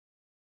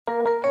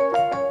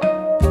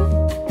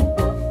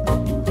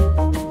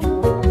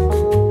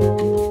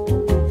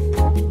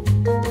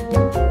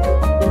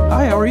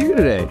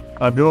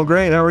I'm doing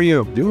great. How are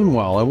you? Doing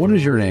well. And what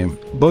is your name?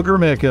 Booger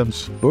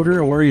Mickens. Booger,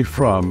 and where are you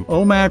from?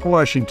 Omak,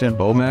 Washington.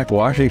 Omak,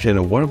 Washington.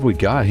 And what have we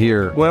got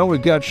here? Well,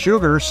 we've got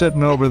Sugar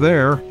sitting over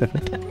there.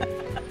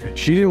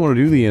 She didn't want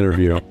to do the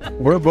interview.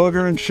 We're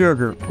Booger and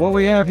Sugar. What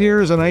we have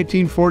here is a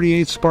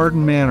 1948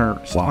 Spartan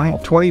Manor. Wow.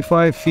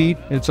 25 feet.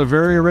 It's a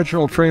very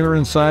original trailer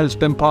inside. It's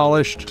been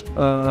polished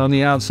on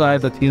the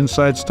outside, but the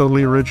inside's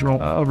totally original.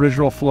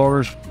 Original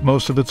floors.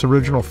 Most of it's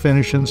original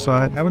finish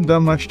inside. Haven't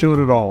done much to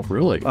it at all.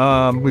 Really?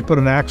 We put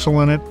an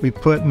axle in it.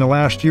 In the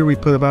last year, we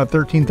put about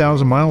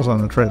 13,000 miles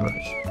on the trailer.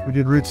 We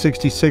did Route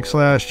 66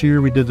 last year.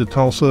 We did the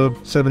Tulsa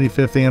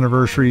 75th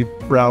anniversary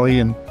rally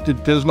and did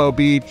Pismo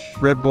Beach,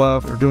 Red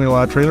Bluff. We're doing a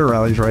lot of trailer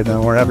rallies right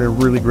now. We're having a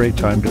really great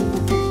time doing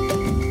it.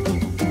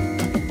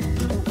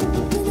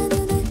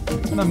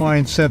 A friend of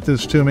mine sent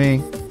this to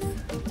me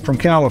from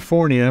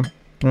California.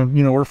 You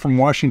know, we're from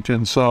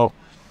Washington, so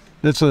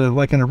it's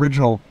like an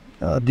original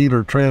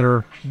dealer plate.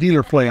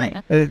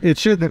 It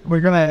should.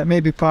 We're gonna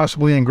maybe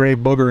possibly engrave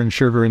Booger and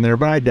Sugar in there,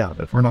 but I doubt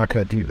it. We're not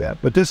gonna do that.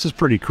 But this is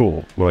pretty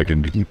cool. Well, I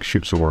can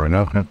shoot somewhere I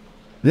know.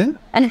 Yeah.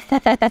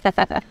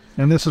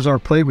 And this is our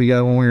plate we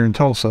got when we were in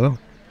Tulsa.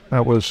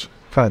 That was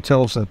kind of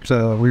tells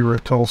that we were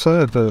at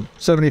Tulsa at the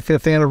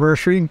 75th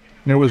anniversary. And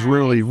it was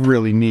really,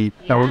 really neat.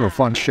 That was a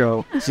fun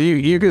show. So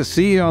you can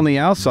see on the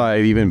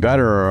outside even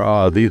better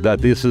that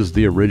this is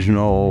the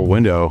original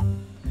window.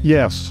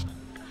 Yes.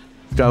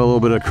 Got a little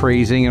bit of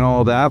crazing and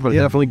all that, but it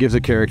definitely gives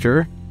it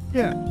character.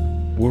 Yeah.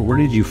 Where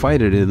did you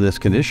fight it in this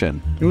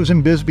condition? It was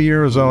in Bisbee,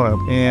 Arizona.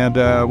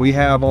 And we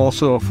have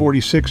also a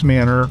 46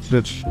 Manor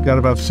that's got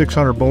about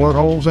 600 bullet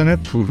holes in it.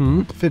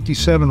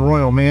 57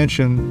 Royal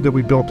Mansion that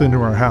we built into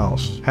our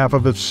house. Half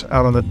of it's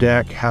out on the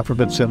deck, half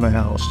of it's in the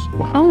house.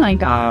 Oh my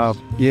gosh.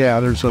 Yeah,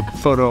 there's a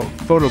photo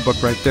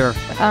book right there.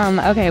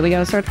 Okay, we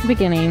gotta start at the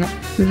beginning.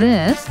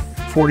 This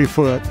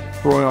 40-foot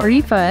Royal.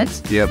 30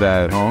 foot. Do you have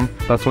that at home?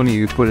 That's when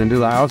you put into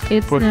the house?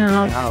 It's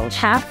now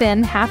half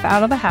in, half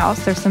out of the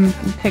house. There's some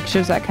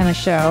pictures that kind of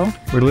show.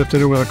 We lifted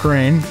it with a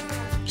crane,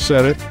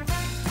 set it.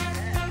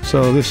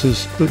 So this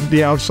is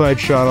the outside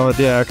shot on the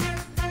deck.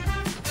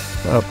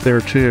 Up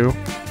there too.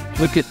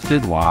 Look at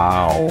it.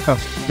 Wow.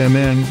 And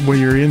then when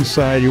you're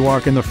inside, you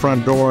walk in the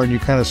front door and you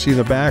kind of see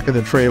the back of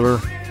the trailer.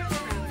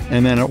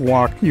 And then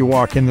you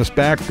walk in this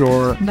back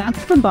door.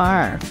 That's the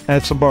bar.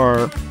 That's a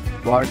bar.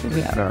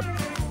 Yeah.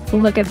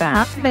 Look at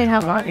that. They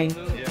have lighting.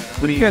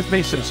 What do you guys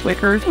make some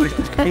slickers?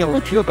 This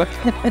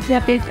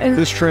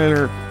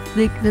trailer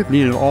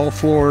needed all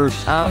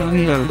floors.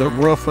 The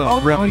roof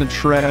ripped and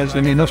shreds.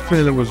 I mean, this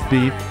trailer was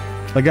beat.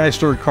 The guy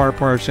stored car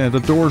parts in it. The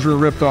doors were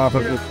ripped off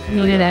of it.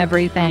 Needed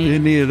everything. It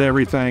needed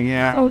everything,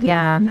 yeah. Oh,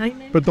 yeah.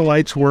 But the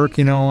lights work,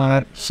 you know,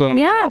 on it. So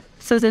yeah.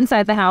 So it's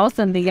inside the house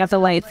and you got the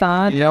lights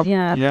on. Yep.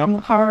 Yeah.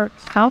 Yep.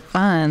 How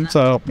fun.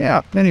 So,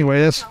 yeah.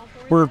 Anyway,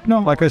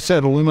 like I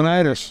said,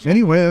 illuminitis.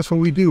 Anyway, that's what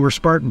we do. We're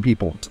Spartan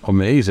people.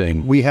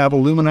 Amazing. We have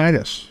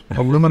illuminitis.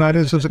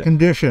 Illuminitis is a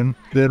condition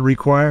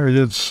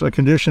it's a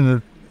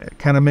condition that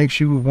kind of makes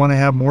you want to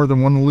have more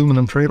than one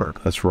aluminum trailer.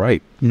 That's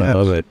right. Yes. I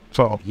love it.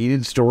 So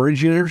heated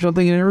storage unit or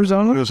something in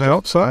Arizona? It was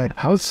outside.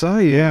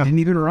 Outside? Yeah. Didn't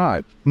even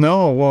rot.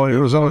 No, well, it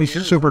was only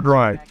super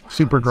dry.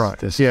 Super dry.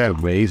 This is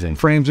amazing.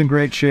 Frame's in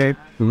great shape.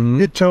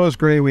 It tows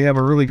great. We have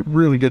a really,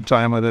 really good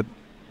time with it.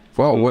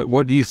 Well,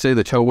 what do you say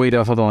the tow weight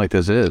of something like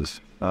this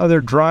is?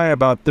 They're dry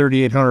about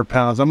 3,800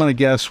 pounds. I'm going to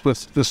guess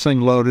with this thing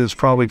loaded is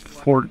probably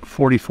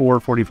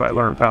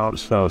 4,500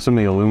 pounds. So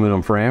something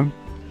aluminum frame?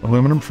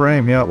 Aluminum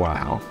frame, yeah.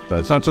 Wow.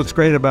 That's what's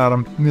great about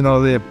them. You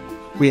know,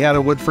 we had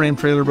a wood frame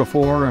trailer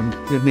before and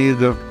it needed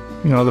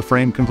the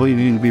frame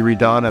completely needed to be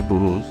redone.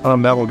 I'm a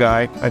metal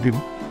guy. I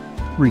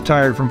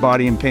retired from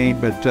body and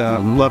paint, but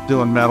love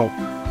doing metal.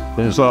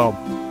 So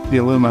the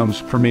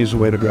aluminum's for me is the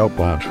way to go.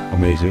 Wow.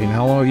 Amazing. And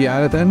how long have you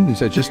had it then? You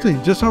said just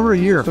over a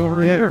year. Just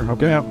over a year.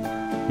 Okay.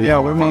 Yeah,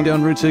 we're going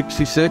down Route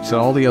 66 and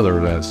all the other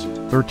events.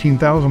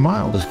 13,000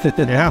 miles.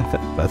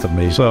 Yeah. That's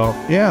amazing. So,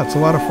 yeah, it's a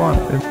lot of fun.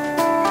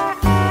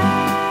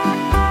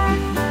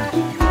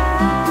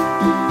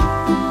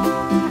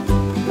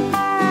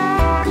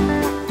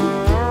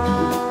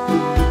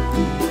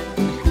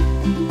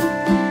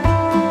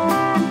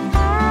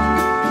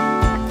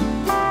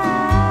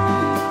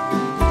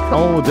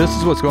 Oh, this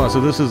is what's going on.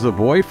 So this is the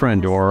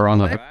boyfriend door on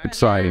the back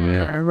side of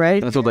it.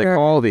 Right. That's what they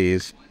call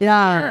these.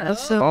 Yeah.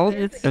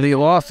 And he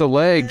lost a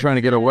leg trying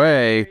to get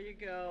away.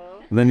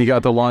 And then you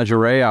got the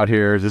lingerie out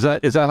here. Is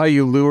that how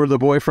you lure the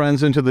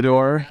boyfriends into the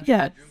door?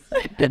 Yeah.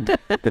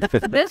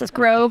 This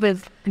grove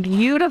is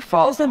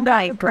beautiful. It's a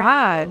nice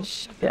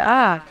garage.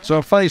 Yeah. So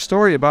a funny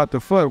story about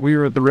the foot. We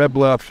were at the Red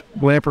Bluff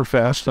Glamper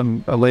Fest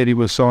and a lady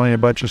was selling a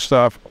bunch of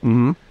stuff.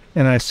 And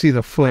I see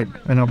the foot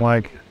and I'm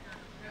like,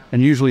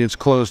 and usually it's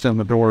closed in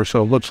the door,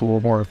 so it looks a little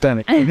more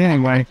authentic. But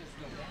anyway,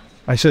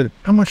 I said,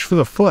 how much for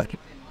the foot?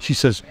 She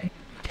says,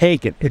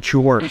 take it. It's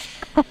yours.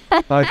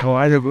 I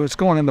go, it's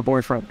going in the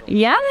boyfriend.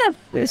 Yeah,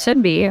 it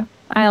should be.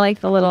 I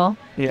like the little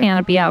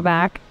canopy out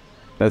back.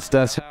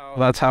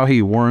 That's how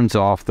he warns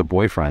off the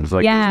boyfriends.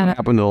 Like, yeah. What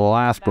happened to the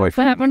last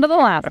boyfriend? What happened to the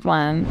last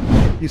one?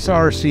 You saw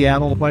our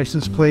Seattle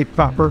license plate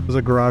popper. It was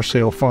a garage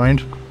sale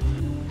find.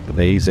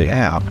 Amazing.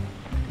 Yeah.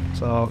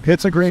 So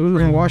it's a great. So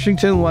does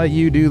Washington let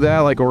you do that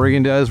like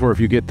Oregon does, where if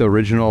you get the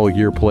original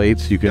year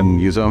plates, you can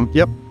use them?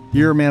 Yep.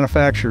 Year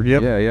manufactured.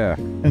 Yep. Yeah, yeah.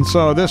 And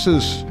so this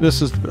is,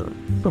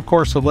 of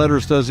course, the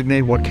letters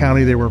designate what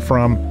county they were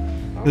from.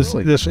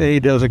 This A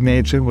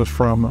designates it was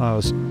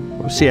from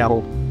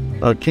Seattle,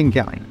 King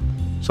County.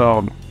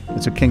 So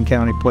it's a King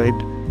County plate.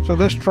 So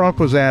this trunk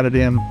was added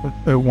in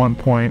at one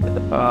point.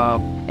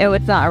 It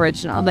was not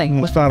original.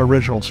 It's not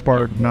original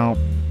Spartan, no.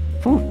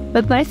 But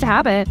it's nice to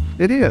have it.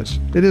 It is.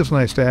 It is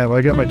nice to have.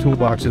 I got my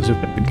toolboxes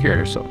in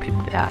here, so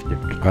people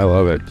I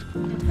love it.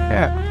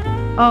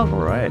 Yeah. Oh, All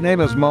right. Name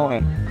is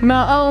Mona.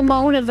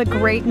 Mona is a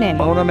great name.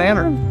 Mona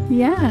Manor.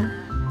 Yeah.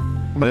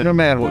 Mona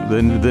Manor.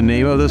 The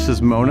name of this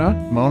is Mona?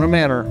 Mona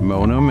Manor.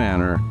 Mona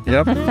Manor.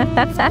 Yep.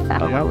 I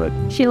love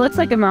it. She looks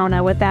like a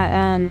Mona with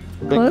that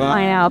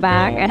clothesline out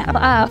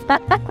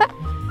back.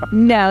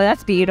 No,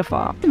 that's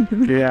beautiful.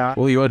 Yeah.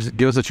 Well, you want to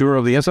give us a tour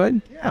of the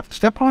inside? Yeah.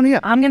 Step on in.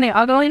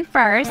 I'll go in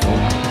first.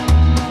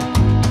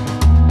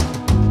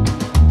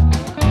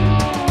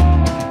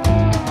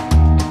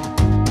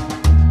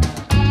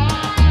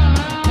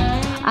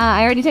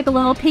 I already took a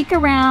little peek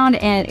around,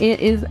 and it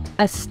is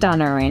a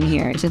stunner in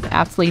here. It's just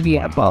absolutely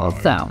beautiful.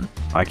 So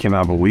I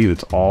cannot believe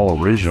it's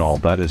all original.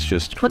 That is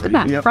just look at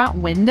that front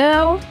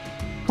window.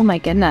 Oh my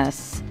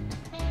goodness.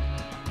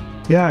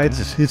 Yeah,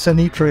 it's a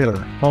neat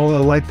trailer. All the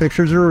light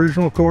fixtures are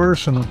original, of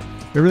course, and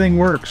everything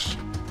works.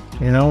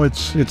 You know,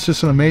 it's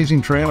just an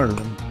amazing trailer,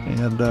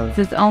 and It's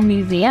its own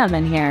museum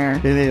in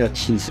here. it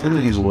is.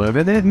 He's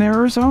living it in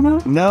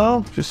Arizona?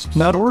 No, Just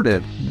stored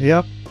it.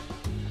 yep.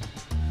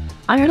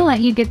 I'm gonna let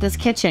you get this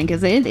kitchen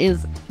because it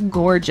is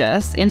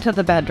gorgeous. Into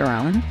the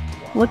bedroom.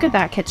 Look at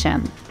that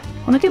kitchen.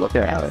 Look at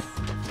this.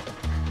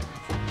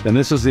 And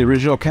this is the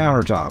original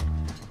countertop.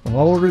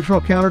 All original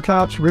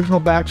countertops,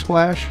 original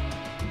backsplash.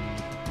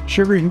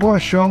 Sugar, you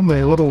want to show them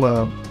the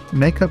little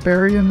makeup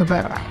area in the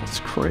back? It's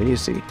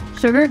crazy.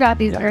 Sugar got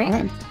these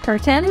great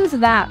curtains.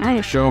 That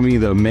nice. Show me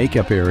the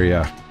makeup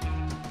area.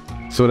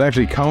 So it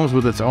actually comes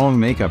with its own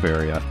makeup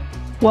area.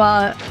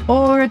 Well,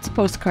 or it's a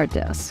postcard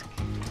disc.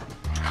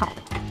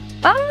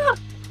 Ah,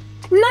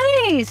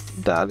 nice.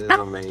 That is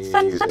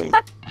amazing.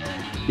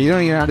 You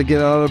don't even have to get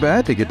out of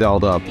bed to get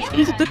dolled up.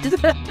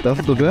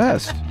 That's the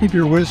best. Keep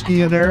your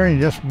whiskey in there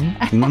and just.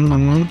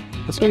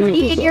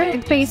 Eat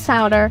your face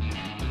powder.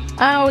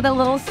 Oh, the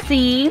little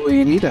seat.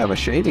 You need to have a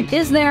shaving.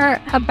 Is there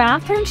a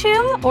bathroom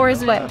too, or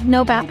is it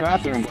no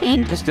bathroom?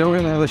 You're still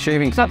gonna have the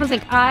shaving. So I was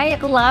like, I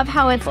love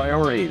how it's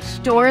Priorities.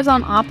 doors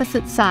on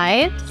opposite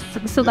sides.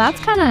 So that's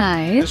kind of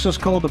nice. This is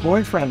called the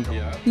boyfriend.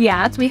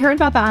 Yeah, we heard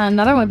about that on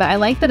another one, but I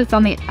like that it's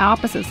on the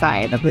opposite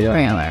side of the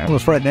trailer. It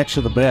was right next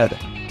to the bed.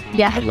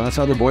 Yeah. That's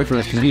how the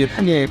boyfriend can be.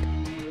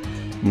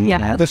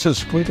 Yeah. This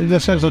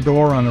has a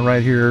door on it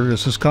right here.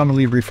 This is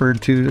commonly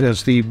referred to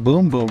as the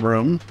boom boom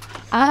room.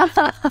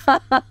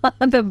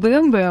 The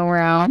boom boom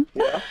room.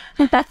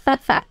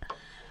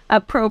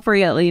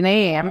 Appropriately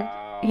named.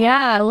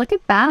 Yeah, look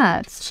at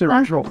that. It's the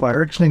original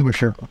fire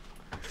extinguisher.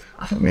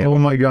 I mean, oh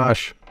my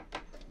gosh.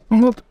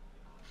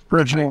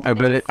 Original. I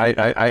bet it.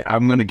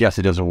 I'm gonna guess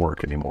it doesn't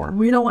work anymore.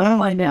 We don't want to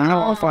find out. I don't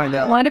want to find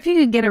out. What if you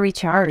could get a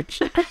recharge?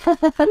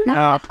 Isn't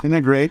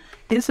that great?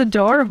 It's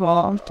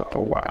adorable. Oh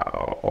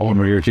wow!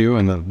 Over here too,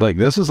 and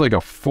this is like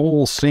a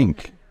full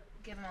sink.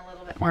 Give them a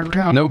little bit more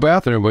room. No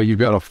bathroom, but you've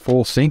got a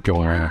full sink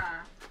going on.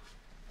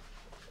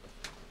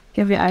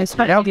 Give you a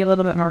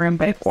little bit more room,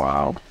 babe.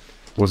 Wow!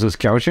 Was this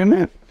couch in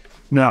it?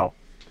 No.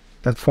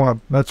 That's one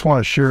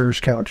of Shearer's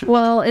couches.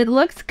 Well, it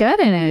looks good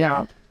in it.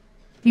 Yeah.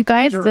 You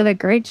guys did a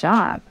great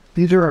job.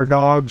 These are our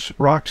dogs,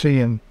 Roxy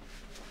and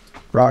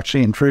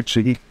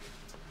Trixie.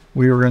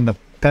 We were in the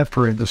pet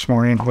parade this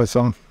morning with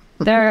them.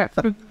 They're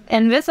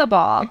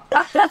invisible.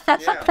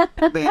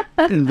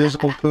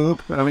 Invisible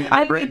poop. I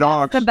mean, great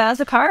dogs. The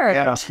best part.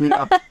 Yeah.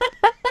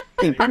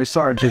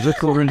 Sorry, is this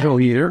the original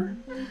heater?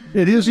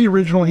 It is the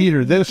original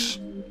heater. This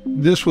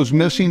was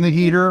missing the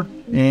heater,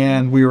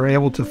 and we were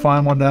able to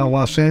find one down in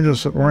Los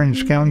Angeles at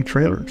Orange County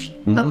Trailers.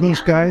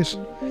 Those guys,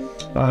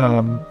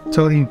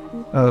 Tony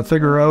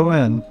Figueroa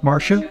and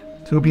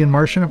Toby and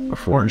Marcia,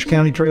 Orange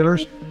County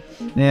Trailers,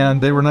 and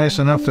they were nice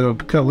enough to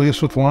cut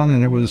loose with one,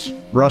 and it was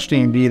rusty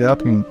and beat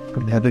up, and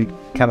had to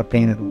kind of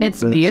paint it.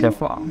 It's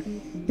beautiful.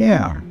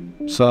 Yeah.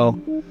 So,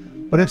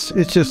 but it's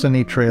just a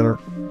neat trailer.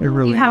 It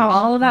really You have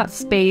all of that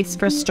space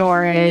for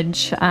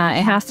storage. It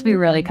has to be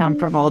really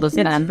comfortable to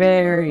spend.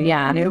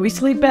 We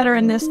sleep better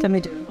in this than we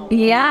do.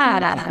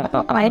 Yeah,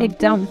 I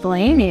don't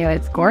blame you.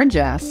 It's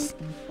gorgeous.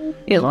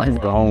 Go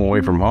home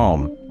away from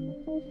home.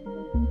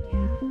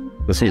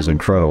 This is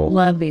incredible.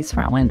 Love these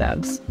front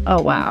windows.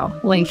 Oh wow!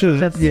 those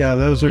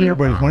are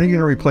everybody's. When are you going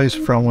to replace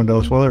the front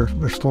windows? Well,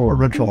 they're still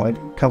original. Like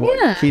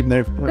keep them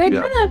there.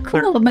 They're kind of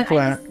cool, but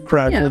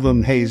Crackled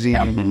and hazy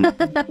and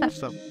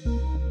stuff.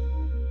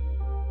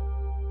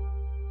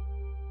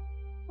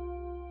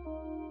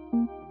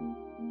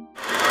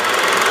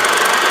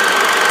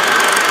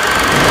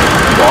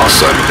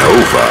 Bossa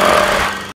Nova.